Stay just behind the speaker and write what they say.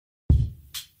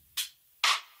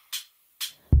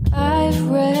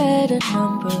read a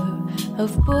number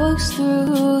of books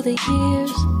through the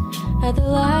years at the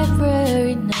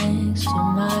library next to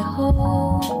my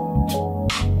home,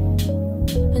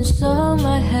 and some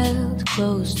I held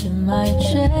close to my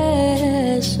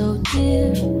chest, so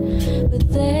dear, but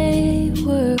they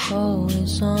were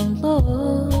always on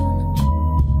loan.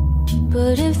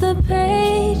 But if the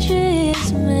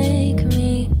pages make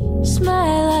me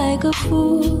smile like a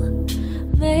fool,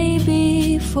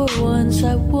 maybe for once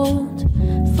I won't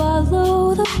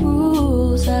follow the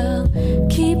rules. I'll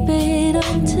keep it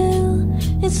until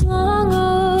it's long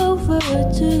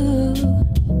overdue,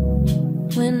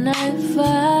 when I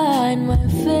find my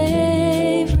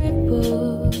favorite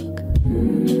book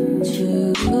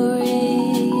to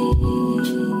read.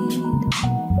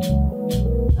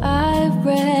 I've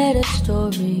read a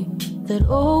story that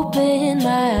opened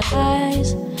my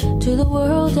eyes to the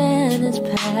world and its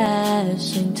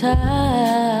passing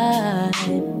time,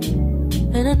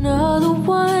 and another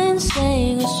one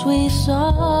sang a sweet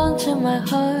song to my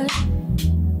heart,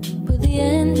 but the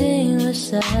ending was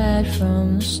sad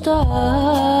from the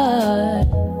start.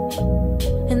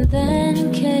 And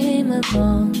then came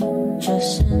along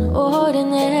just an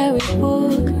ordinary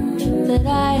book that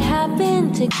I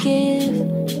happened to give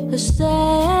a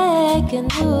second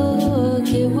look.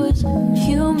 It was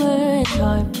humor and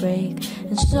heartbreak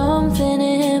and something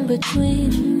in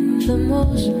between, the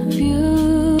most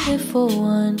beautiful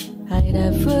one I'd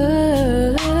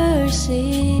ever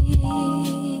seen.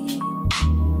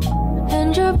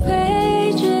 And your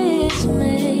pages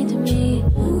made me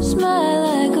smile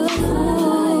like a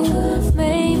fool.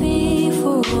 Maybe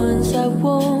for once I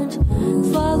won't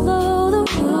follow the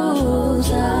rules.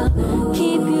 I'll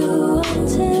keep you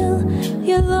until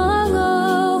you're long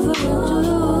overdue.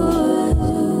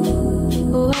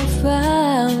 Oh, I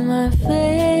found my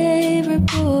favorite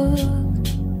book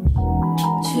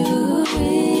to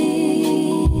read.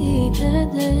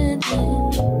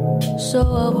 So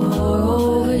I'll pour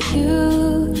over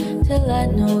you till I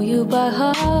know you by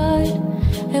heart.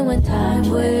 And when time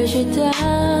wears you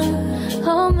down,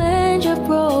 I'll mend your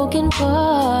broken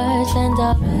parts, and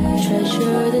I'll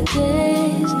treasure the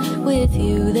days with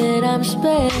you that I'm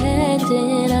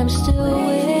spending. I'm still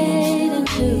waiting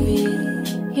to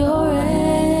read your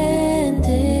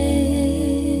ending.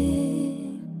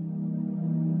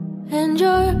 And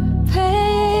your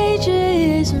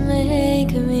pages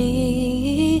make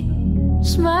me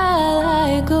smile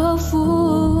like a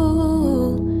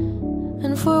fool.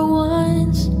 And for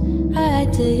once I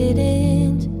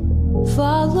didn't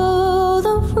follow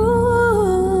the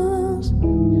rules.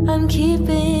 I'm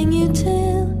keeping you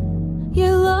till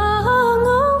you're long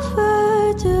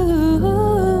overdue.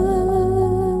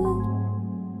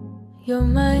 You're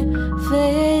my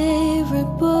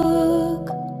favorite book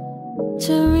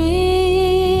to read.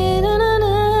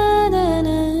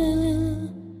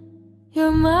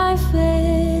 You're my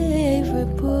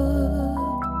favorite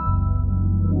book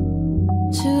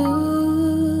to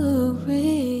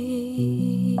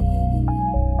read.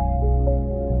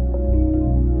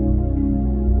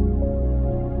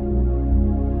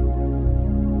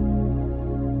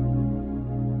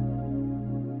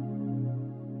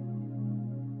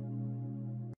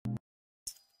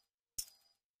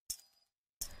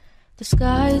 The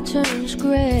sky turns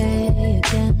gray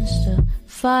against a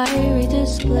fiery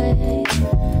display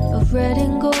of red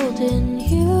and golden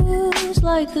hues,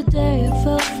 like the day I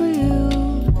fell for you.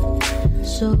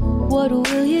 So what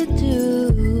will you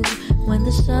do when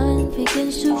the sun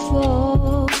begins to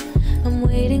fall? I'm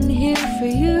waiting here for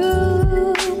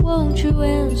you. Won't you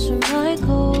answer my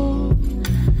call?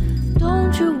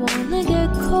 Don't you wanna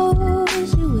get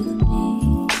cozy with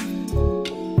me?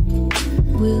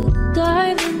 We'll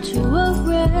dive into a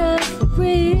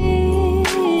reverie.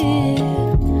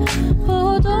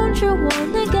 Oh, don't you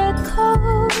wanna get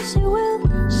cozy? We'll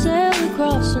sail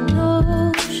across an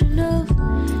ocean of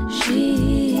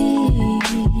sheets.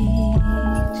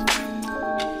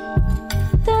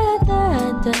 Da da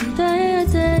da da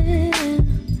da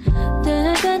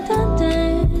da da da.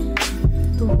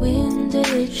 The wind,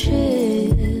 it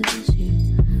chills you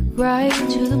right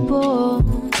to the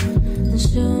bone, and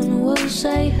soon we'll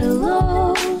say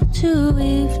hello to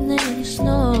evening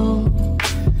snow.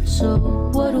 So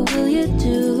what will you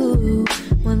do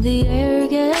when the air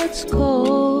gets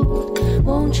cold?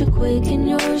 Won't you quicken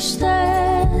your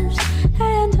steps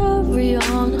and hurry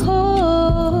on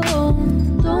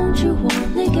home? Don't you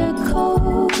wanna get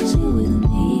cozy with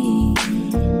me?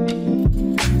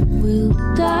 We'll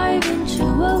dive into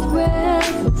a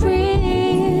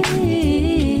reverie.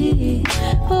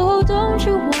 Oh, don't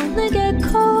you wanna get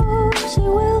cozy?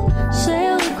 We'll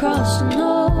sail across an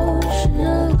ocean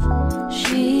of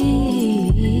sheets.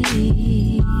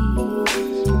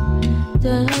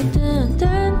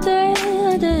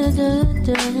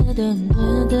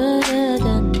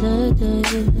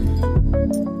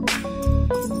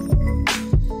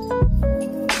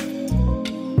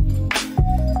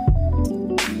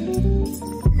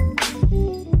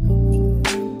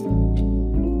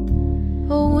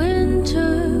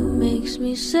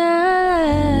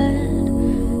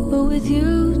 with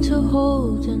you to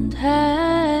hold and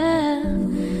have.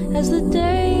 As the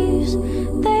days,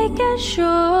 they get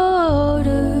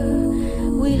shorter,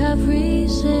 we have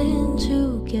reason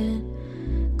to get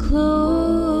closer.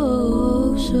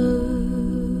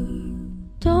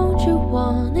 Don't you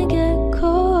wanna get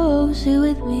cozy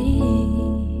with me?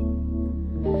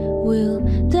 We'll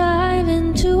dive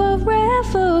into a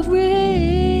reverie,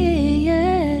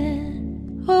 yeah.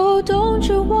 Oh, don't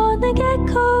you wanna get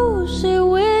cozy?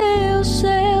 We'll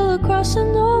sail across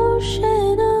an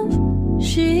ocean of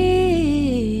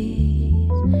sheets.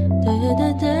 Da,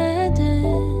 da, da, da.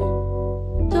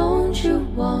 Don't you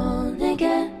wanna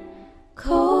get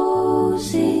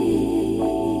cozy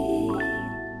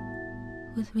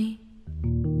with me?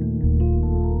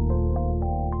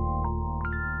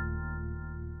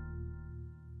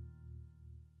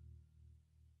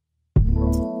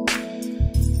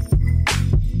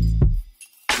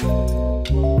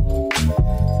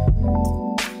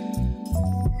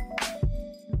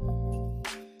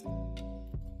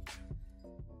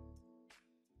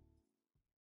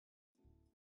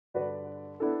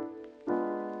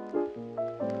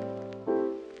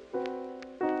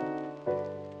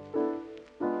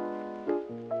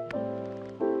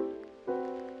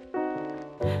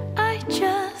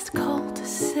 Just called to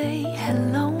say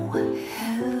hello,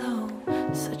 hello.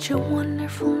 Such a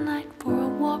wonderful night for a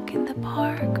walk in the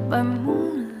park by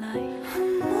moonlight,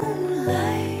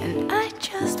 moonlight. And I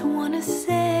just wanna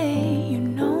say, you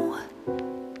know,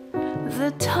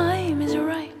 the time is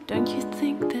right. Don't you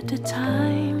think that the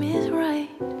time is right?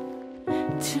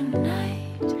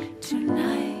 Tonight,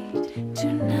 tonight,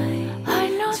 tonight. I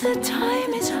know the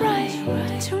time is right.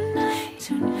 Tonight,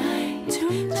 tonight,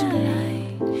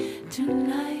 tonight,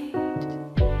 tonight.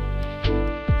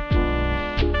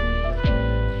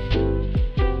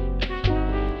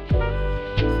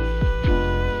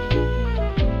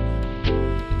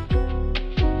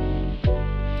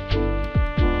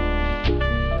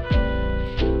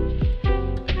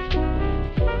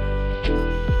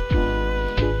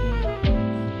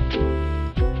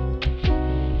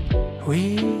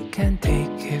 We can take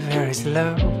it very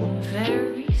slow.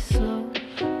 Very slow.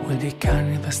 We'll be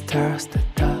counting the stars that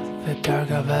dot the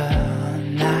dark of a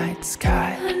night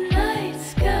sky. A night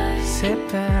sky.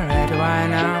 Sipping red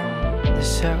wine on the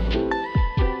show.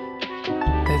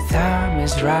 The time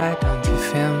is right, don't you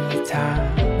feel the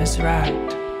time is right?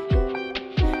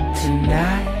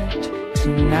 Tonight,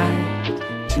 tonight,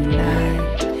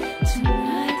 tonight,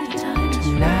 Tonight the time is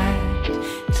tonight,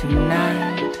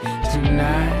 tonight,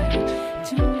 tonight.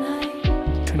 tonight.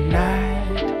 Tonight,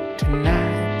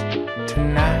 tonight,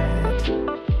 tonight,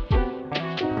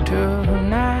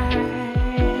 tonight,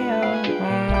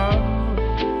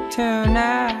 oh,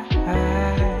 tonight.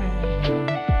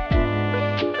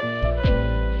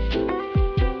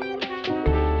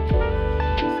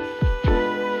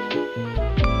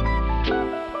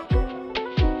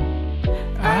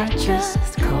 I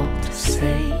just called to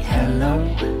say hello,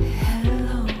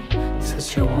 Hello.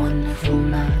 such a wonderful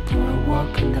night for a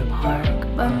walk in the park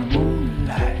by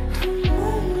moonlight.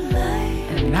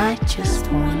 Moonlight. And I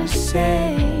just wanna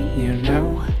say, you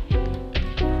know,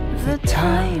 the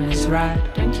time is right.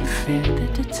 Don't you feel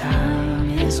that the time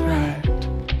is right?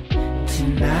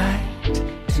 Tonight,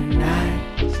 tonight,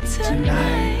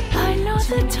 tonight. I know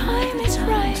the time is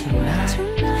right. Tonight.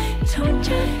 Tonight. Don't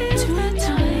you feel the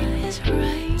time is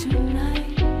right?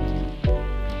 Tonight.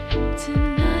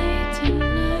 Tonight.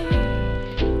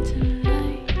 Tonight.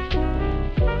 Tonight.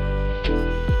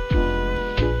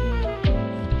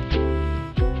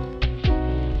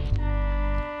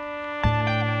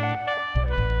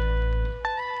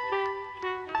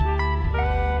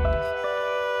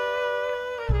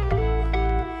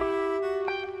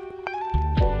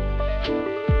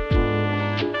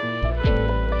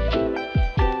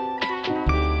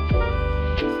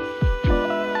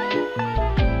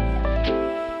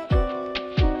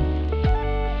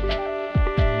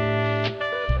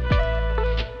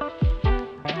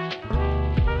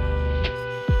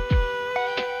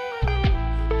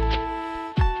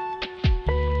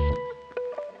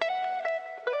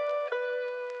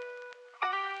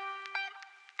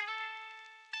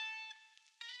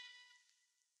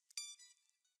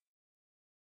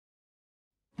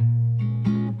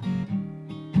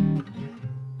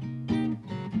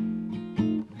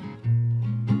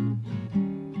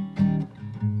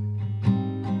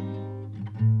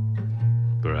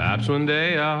 Perhaps one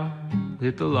day I'll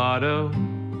hit the lotto,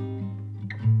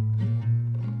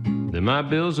 then my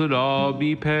bills would all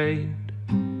be paid.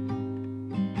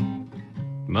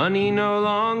 Money no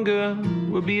longer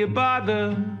would be a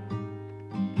bother.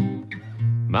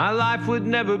 my life would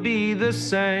never be the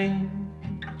same.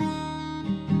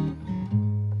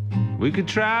 We could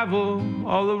travel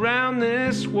all around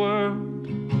this world,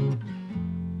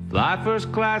 fly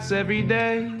first class every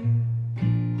day.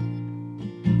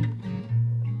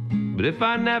 But if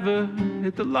I never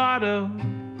hit the lotto,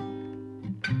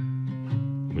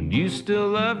 would you still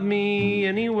love me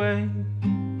anyway?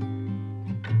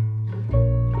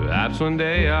 Perhaps one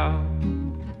day I'll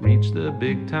reach the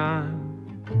big time,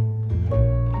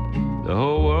 the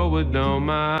whole world would know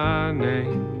my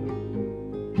name.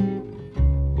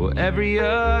 Well, every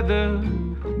other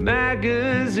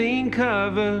magazine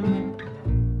cover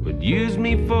would use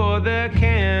me for their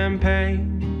campaign.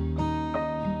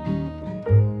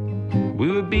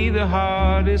 We would be the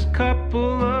hardest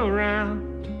couple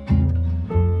around,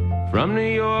 from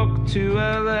New York to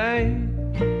LA.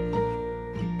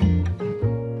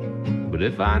 But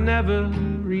if I never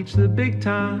reach the big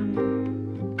time,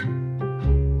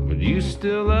 would you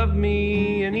still love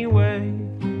me anyway?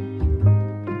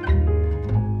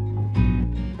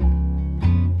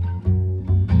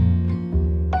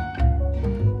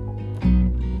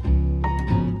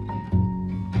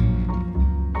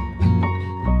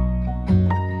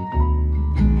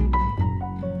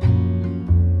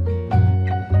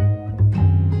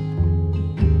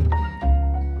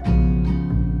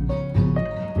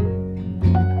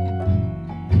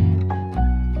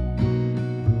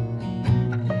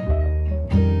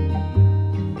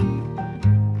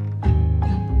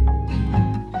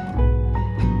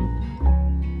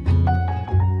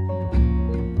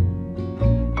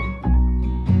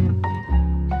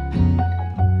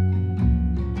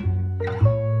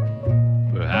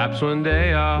 Perhaps one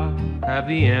day I'll have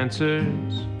the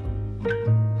answers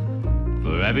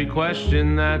for every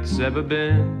question that's ever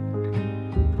been.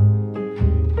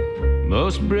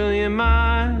 Most brilliant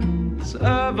minds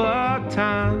of our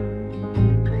time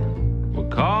will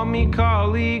call me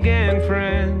colleague and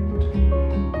friend.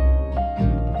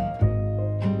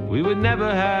 We would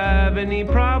never have any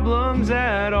problems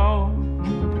at all.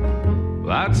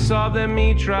 I'd solve them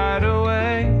each right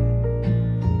away.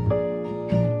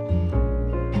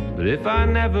 But if I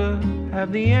never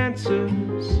have the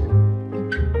answers,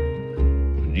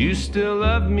 would you still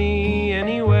love me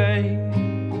anyway?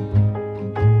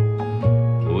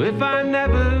 Oh, if I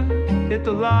never hit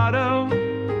the lotto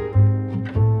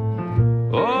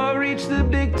or reach the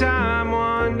big time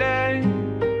one day,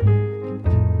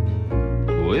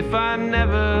 oh, if I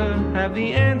never have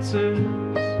the answers,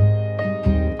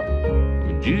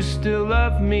 would you still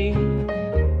love me?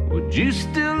 Would you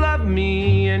still love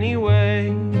me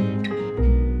anyway?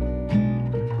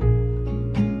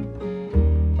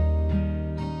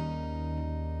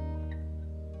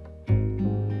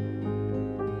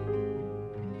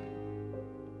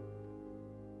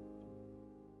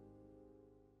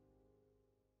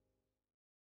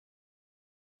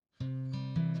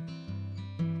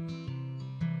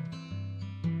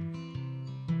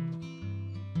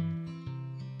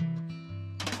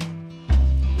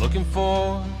 Looking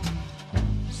for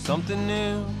something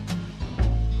new,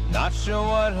 not sure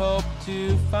what, hope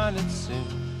to find it soon.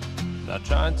 Not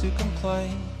trying to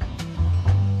complain,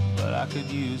 but I could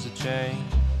use a change.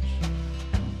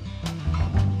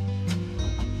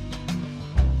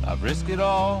 I've risked it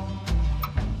all,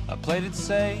 I played it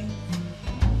safe,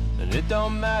 and it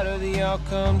don't matter, the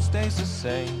outcome stays the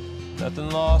same. Nothing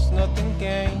lost, nothing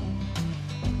gained,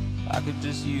 I could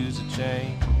just use a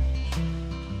change.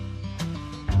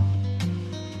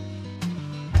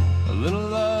 A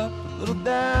little up, a little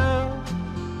down,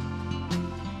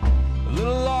 a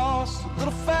little lost, a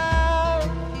little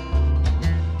found,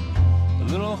 a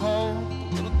little home,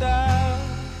 a little down.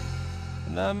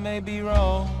 And I may be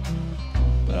wrong,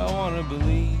 but I want to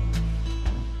believe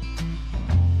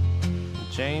the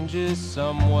change is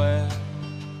somewhere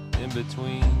in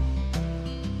between.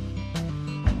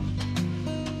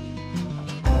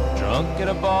 Drunk at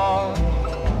a bar,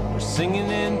 or singing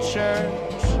in church,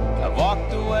 I've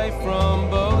walked away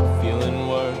from both, feeling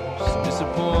worse,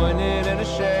 disappointed and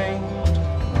ashamed.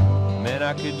 Man,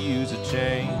 I could use a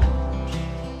change.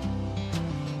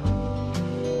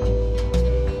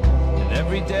 And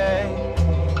every day,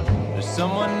 there's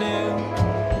someone new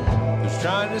who's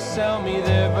trying to sell me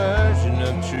their version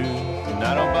of truth. And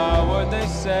I don't buy a word they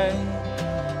say,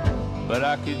 but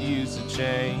I could use a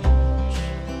change.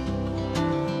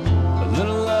 A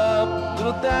little up, a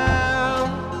little down,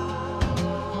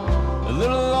 a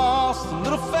little lost, a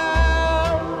little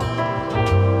found,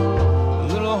 a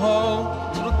little home,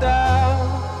 a little down.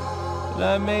 And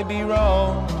I may be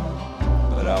wrong,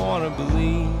 but I want to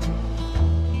believe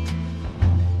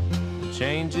the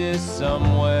change is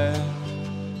somewhere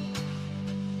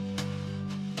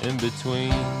in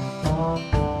between.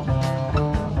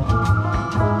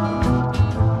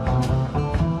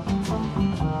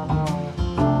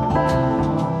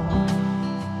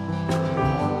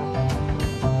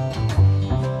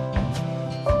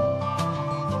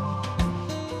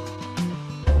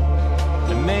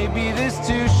 And maybe this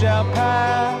too shall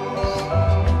pass,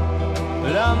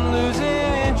 but I'm losing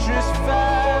interest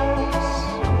fast.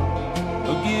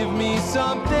 Oh, give me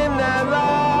something that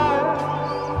lasts.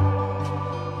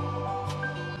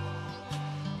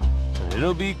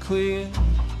 It'll be clear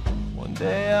one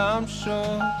day, I'm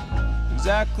sure,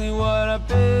 exactly what I've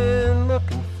been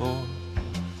looking for.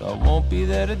 So I won't be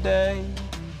there today,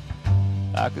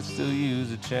 I could still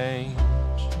use a change.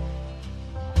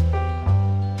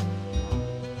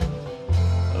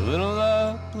 A little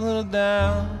up, a little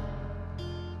down,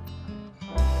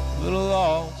 a little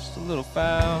lost, a little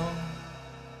found,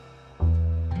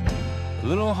 a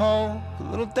little hope, a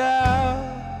little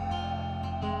doubt,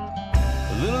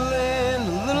 a little in,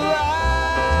 a little out,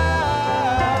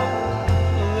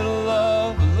 a little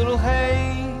love, a little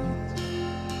hate,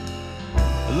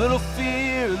 a little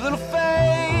fear, a little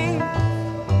faith,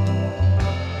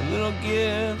 a little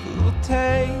give, a little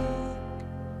take.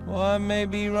 Well, I may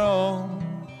be wrong,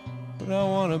 but I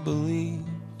wanna believe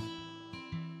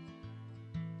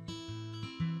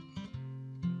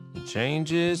the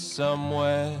change is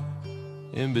somewhere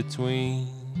in between.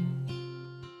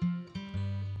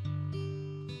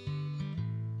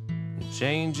 The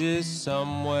change is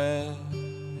somewhere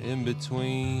in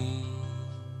between.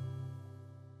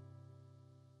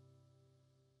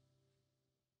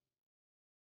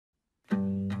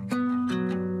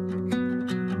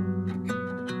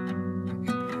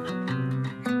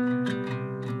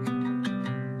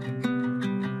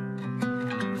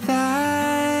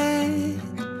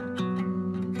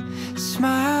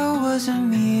 Smile was a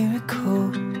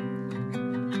miracle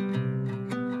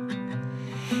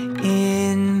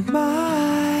in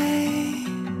my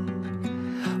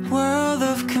world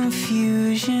of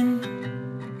confusion.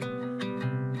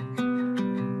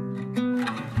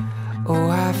 Oh,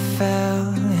 I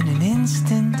fell in an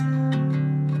instant,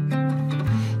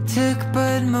 took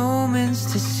but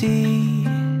moments to see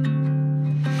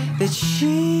that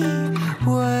she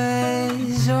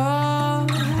was all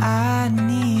I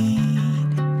need.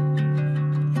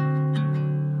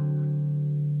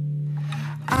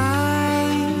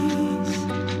 Eyes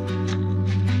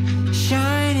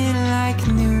shining like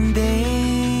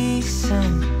noonday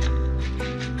sun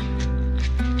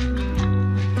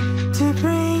to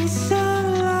bring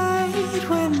some light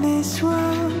when this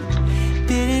world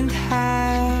didn't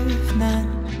have none.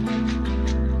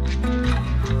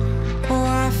 Oh,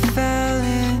 I fell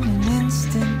in an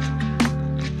instant,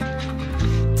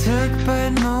 took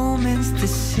but moments to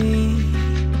see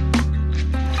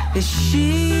that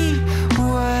she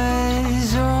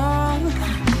was all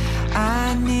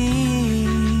I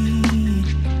need.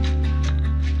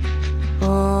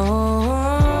 Oh,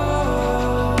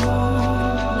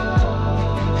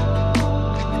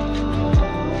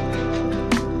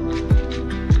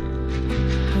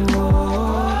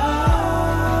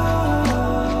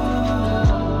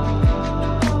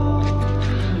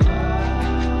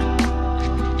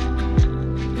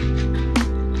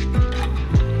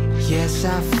 yes,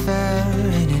 I fell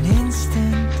in an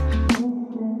instant,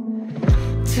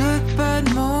 took but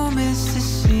moments to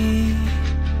see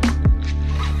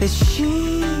that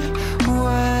she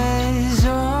was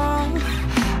all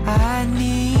I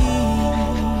need.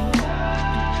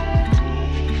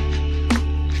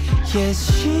 Yes,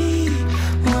 she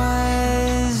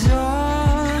was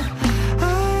all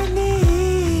I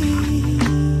need.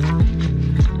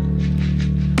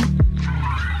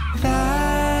 That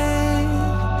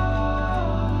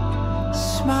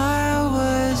smile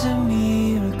was a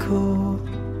miracle.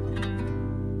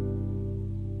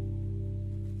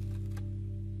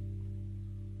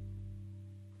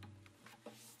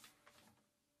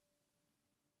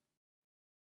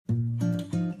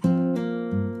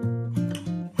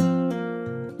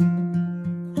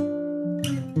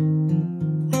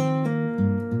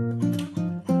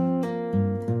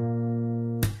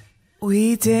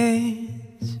 We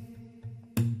danced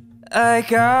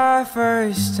like our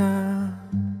first time,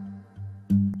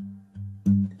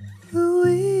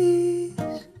 Louise.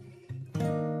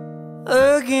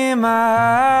 Look in my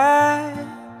eyes.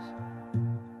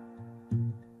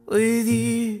 With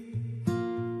you,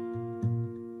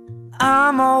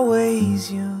 I'm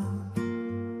always young.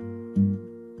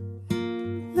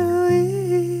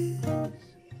 Louise,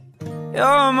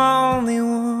 you're my only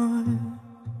one.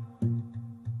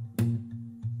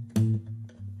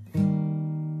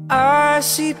 I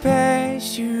see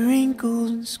past your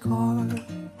wrinkles and scars.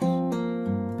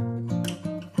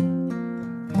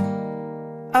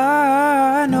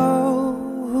 I know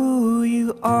who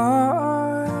you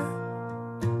are.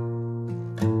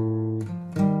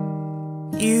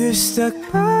 You're stuck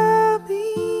by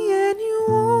me and you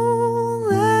won't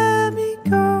let me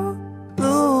go,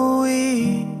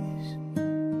 Louise.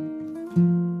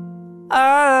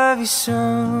 I love you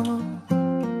so.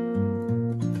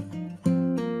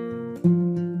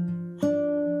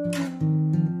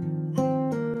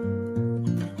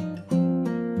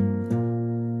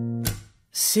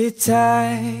 Sit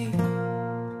tight,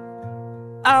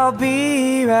 I'll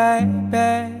be right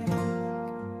back.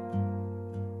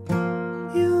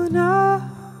 You know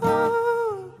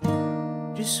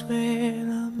just where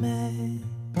I'm at.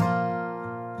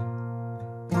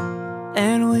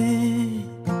 And when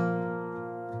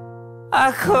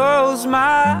I close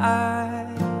my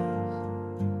eyes,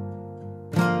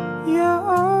 you're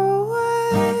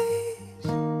always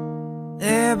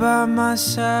there by my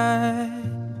side.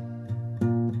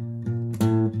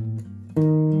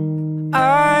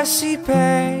 I see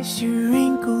past your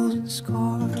wrinkles and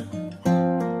scars.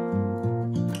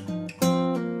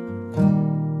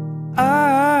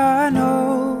 I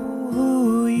know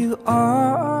who you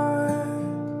are.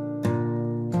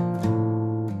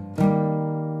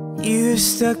 You're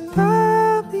stuck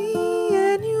by me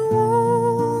and you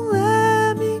won't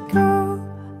let me go,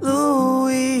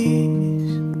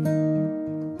 Louise.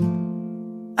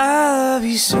 I love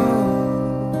you so.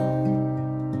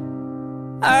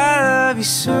 I love you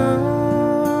so.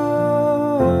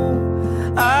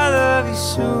 I love you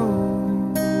so.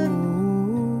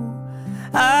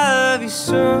 I love you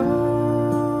so.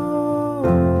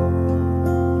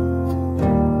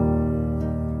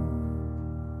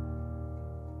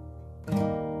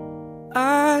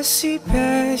 I see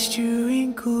past your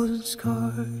wrinkles and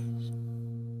scars.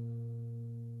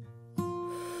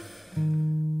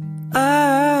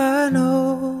 I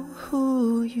know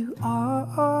who you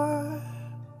are.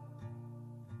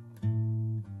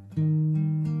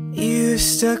 You're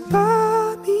stuck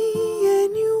by me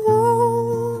and you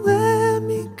won't let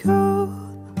me go,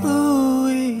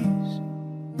 Louise.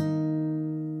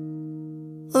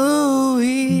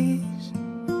 Louise.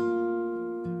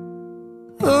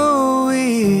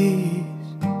 Louise.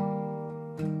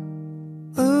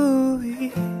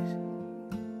 Louise.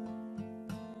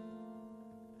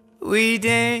 We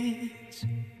dance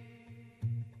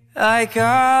like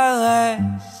our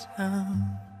last time.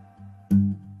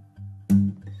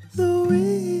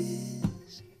 Louise,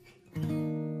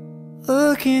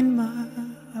 look in my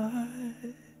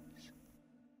eyes.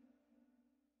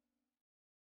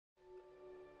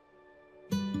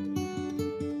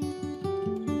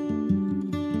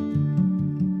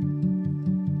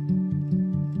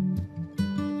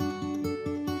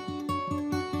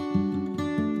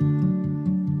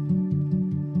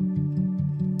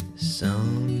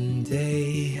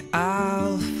 Someday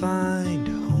I'll find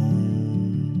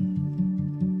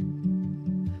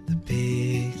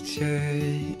picture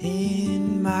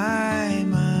in my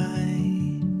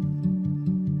mind,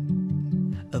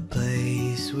 a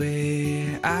place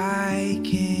where I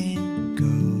can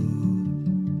go,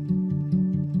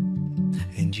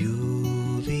 and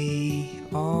you'll be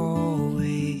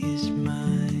always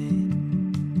mine,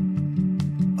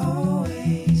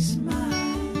 always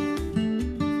mine.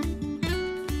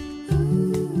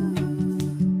 Ooh,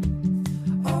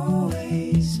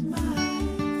 always mine.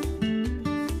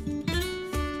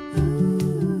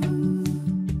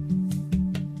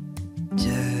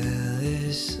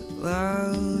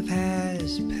 Love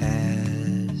has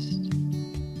passed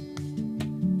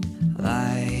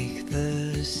like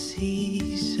the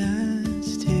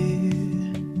seasons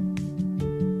do.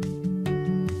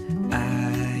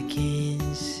 I can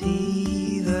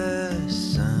see the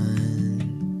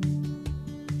sun.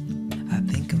 I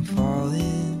think I'm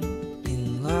falling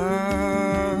in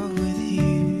love with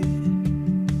you.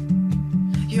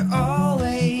 You're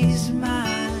always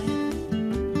mine.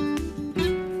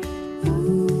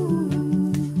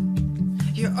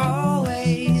 You're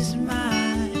always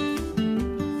mine.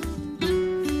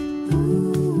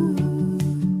 Ooh.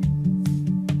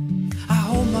 I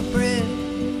hold my breath,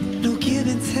 no give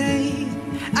and take.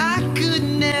 I could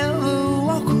never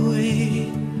walk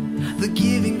away. The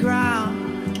giving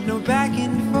ground, no back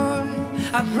and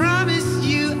forth. I promise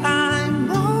you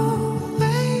I'm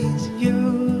always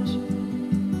yours,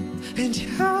 and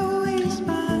you're always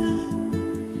mine.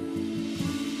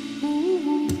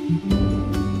 Ooh.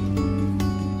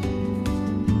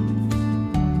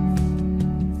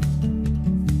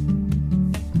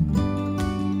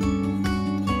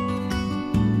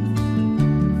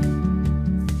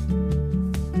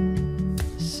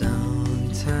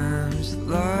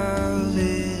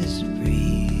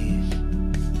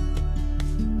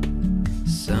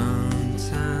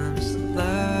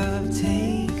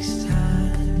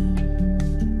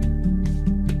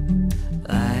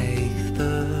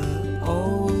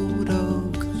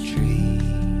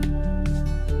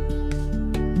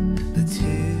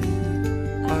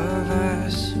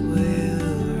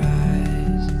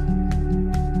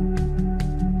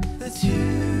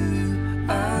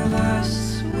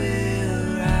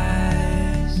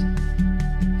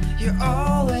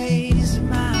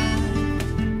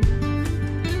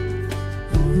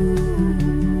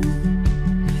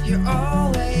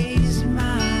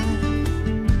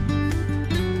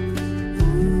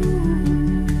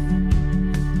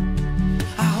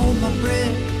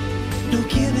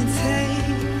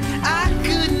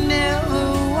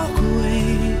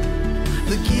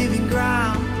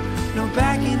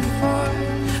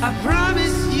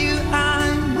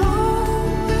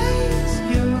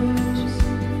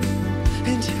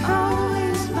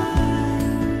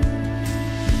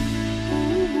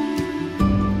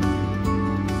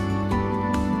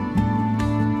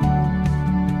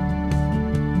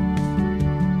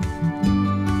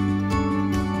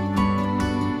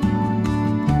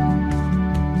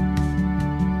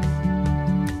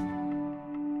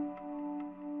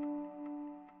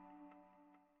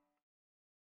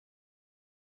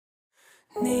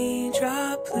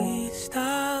 drop, please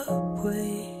stop,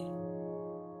 wait.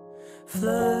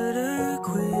 Flutter,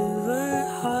 quiver,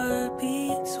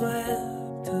 heartbeat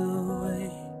swept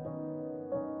away.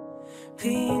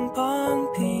 Ping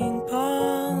pong,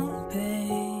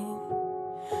 pain.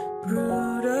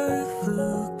 Brooder,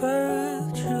 fluke,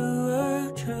 bird,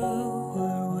 truer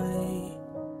ways.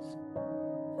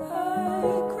 I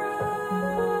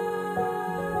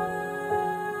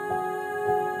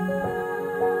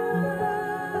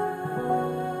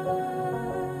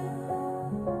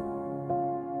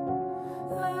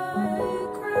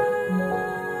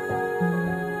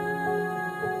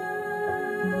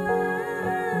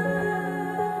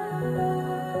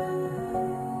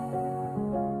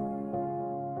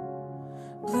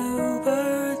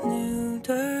Bluebird, new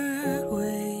dirt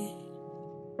way.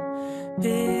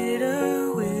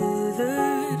 Bitter,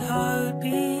 withered,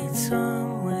 heartbeat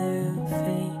somewhere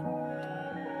faint.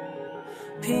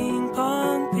 Ping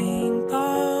pong,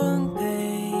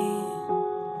 pain.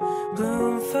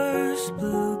 Bloom first,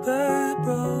 bluebird,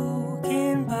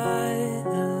 broken by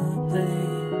the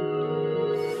blade.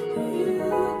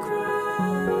 You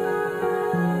cry.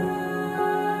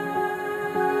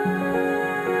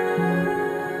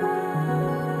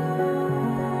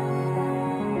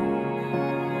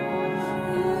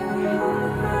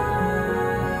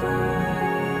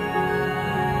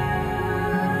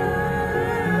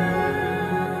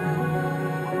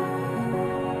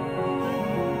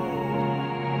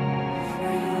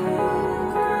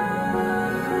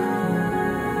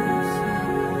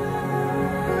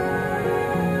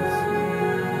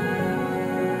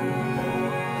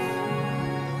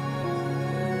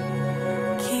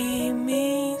 Keep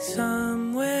me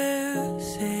somewhere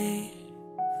safe.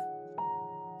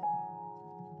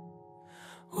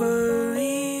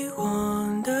 Worry,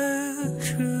 wander,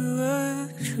 truer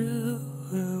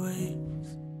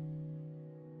ways.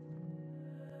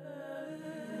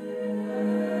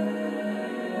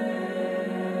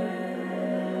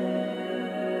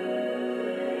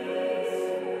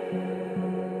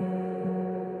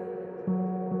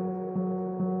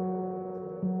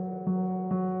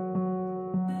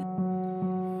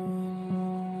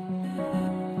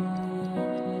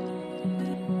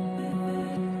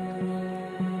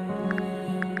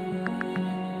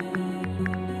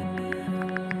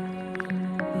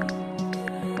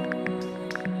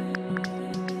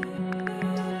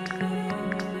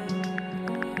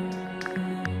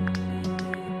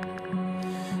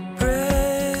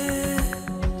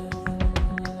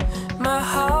 My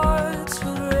heart's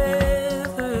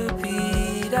forever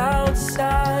beat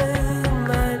outside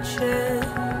my chest.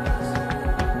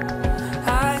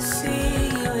 I see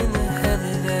you in the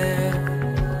heather there.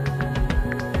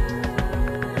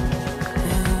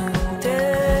 And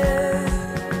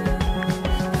death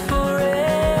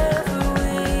forever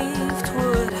weaved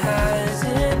what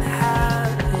hasn't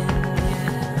happened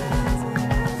yet.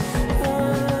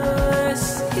 I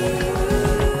see you.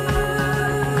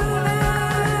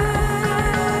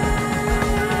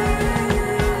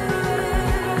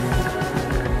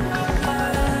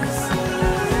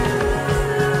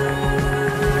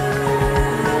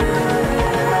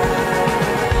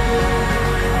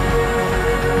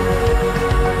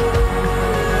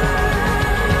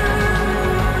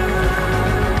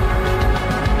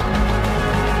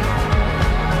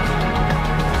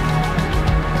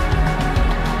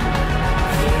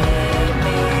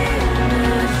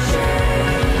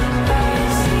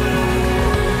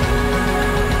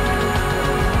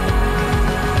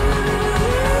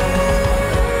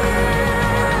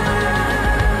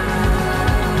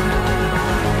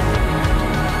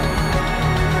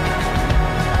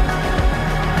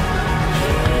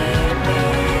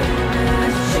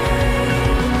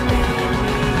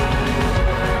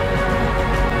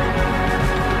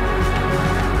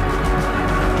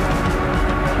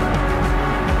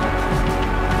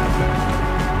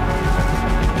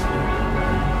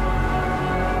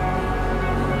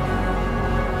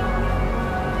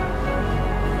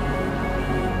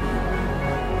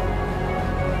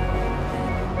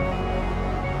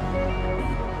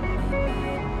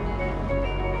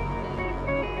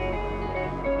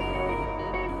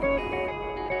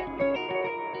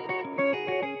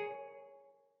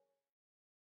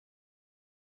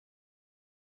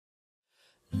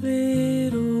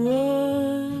 Little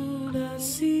one I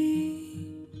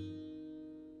see,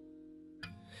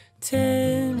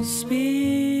 tender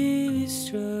spirit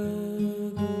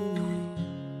struggling.